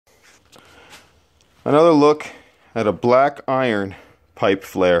Another look at a black iron pipe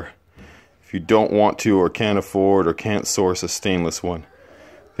flare. If you don't want to or can't afford or can't source a stainless one.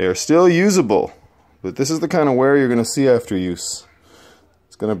 They are still usable, but this is the kind of wear you're going to see after use.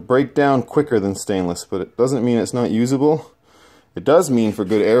 It's going to break down quicker than stainless, but it doesn't mean it's not usable. It does mean for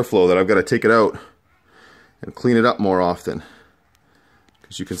good airflow that I've got to take it out and clean it up more often.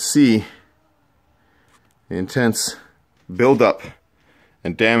 Because you can see the intense buildup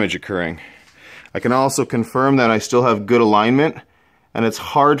and damage occurring. I can also confirm that I still have good alignment, and it's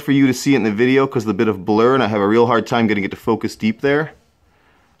hard for you to see it in the video because of the bit of blur, and I have a real hard time getting it to focus deep there.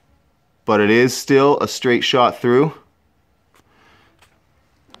 But it is still a straight shot through.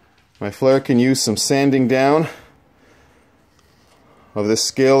 My flare can use some sanding down of this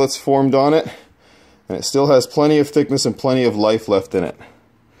scale that's formed on it, and it still has plenty of thickness and plenty of life left in it.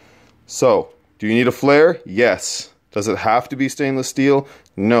 So, do you need a flare? Yes. Does it have to be stainless steel?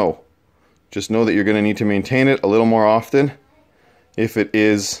 No. Just know that you're going to need to maintain it a little more often if it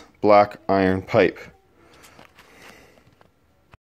is black iron pipe.